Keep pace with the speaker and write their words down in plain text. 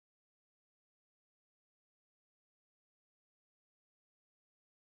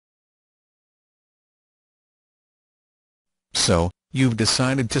So, you've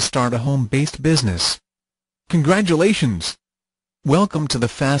decided to start a home-based business. Congratulations! Welcome to the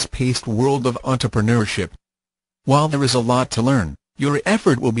fast-paced world of entrepreneurship. While there is a lot to learn, your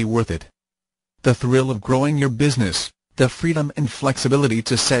effort will be worth it. The thrill of growing your business, the freedom and flexibility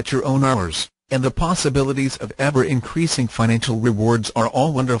to set your own hours, and the possibilities of ever-increasing financial rewards are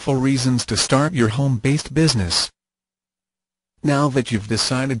all wonderful reasons to start your home-based business. Now that you've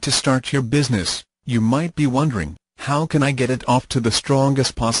decided to start your business, you might be wondering, how can I get it off to the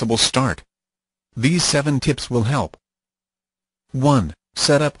strongest possible start? These 7 tips will help. 1.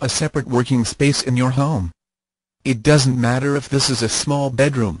 Set up a separate working space in your home. It doesn't matter if this is a small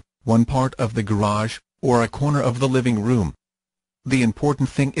bedroom, one part of the garage, or a corner of the living room. The important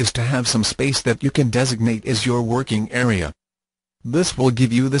thing is to have some space that you can designate as your working area. This will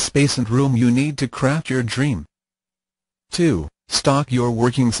give you the space and room you need to craft your dream. 2. Stock your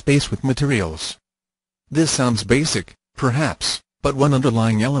working space with materials. This sounds basic, perhaps, but one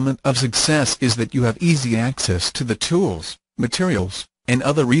underlying element of success is that you have easy access to the tools, materials, and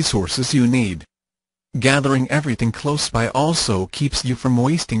other resources you need. Gathering everything close by also keeps you from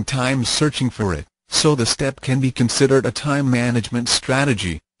wasting time searching for it, so the step can be considered a time management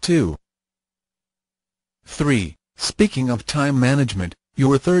strategy, too. 3. Speaking of time management,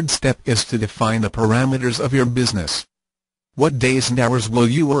 your third step is to define the parameters of your business. What days and hours will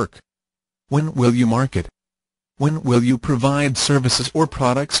you work? When will you market? When will you provide services or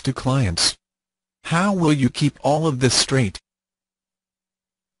products to clients? How will you keep all of this straight?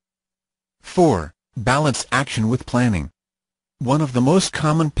 4. Balance action with planning. One of the most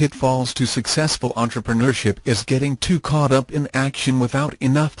common pitfalls to successful entrepreneurship is getting too caught up in action without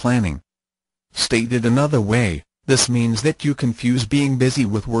enough planning. Stated another way, this means that you confuse being busy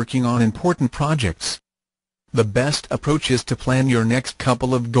with working on important projects. The best approach is to plan your next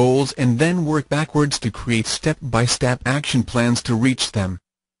couple of goals and then work backwards to create step-by-step action plans to reach them.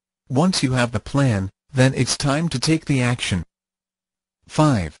 Once you have the plan, then it's time to take the action.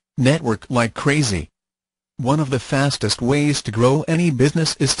 5. Network like crazy. One of the fastest ways to grow any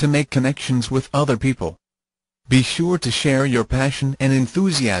business is to make connections with other people. Be sure to share your passion and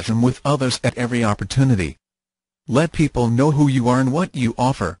enthusiasm with others at every opportunity. Let people know who you are and what you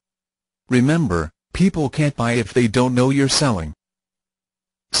offer. Remember, people can't buy if they don't know you're selling.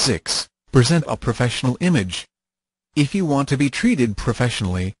 6. Present a professional image. If you want to be treated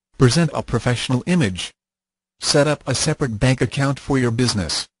professionally, present a professional image. Set up a separate bank account for your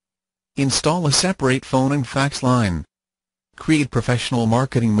business. Install a separate phone and fax line. Create professional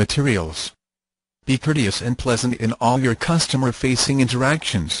marketing materials. Be courteous and pleasant in all your customer-facing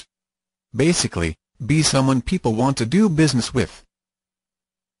interactions. Basically, be someone people want to do business with.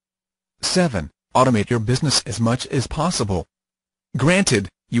 7. Automate your business as much as possible. Granted,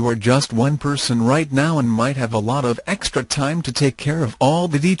 you are just one person right now and might have a lot of extra time to take care of all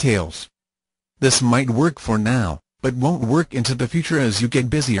the details. This might work for now, but won't work into the future as you get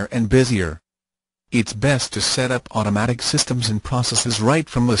busier and busier. It's best to set up automatic systems and processes right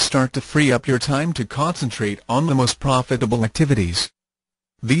from the start to free up your time to concentrate on the most profitable activities.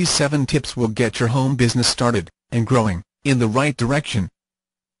 These 7 tips will get your home business started, and growing, in the right direction.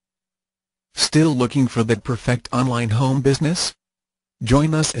 Still looking for that perfect online home business?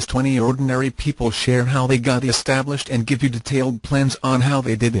 Join us as 20 ordinary people share how they got established and give you detailed plans on how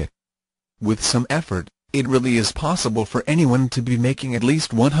they did it. With some effort, it really is possible for anyone to be making at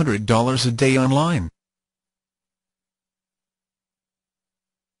least $100 a day online.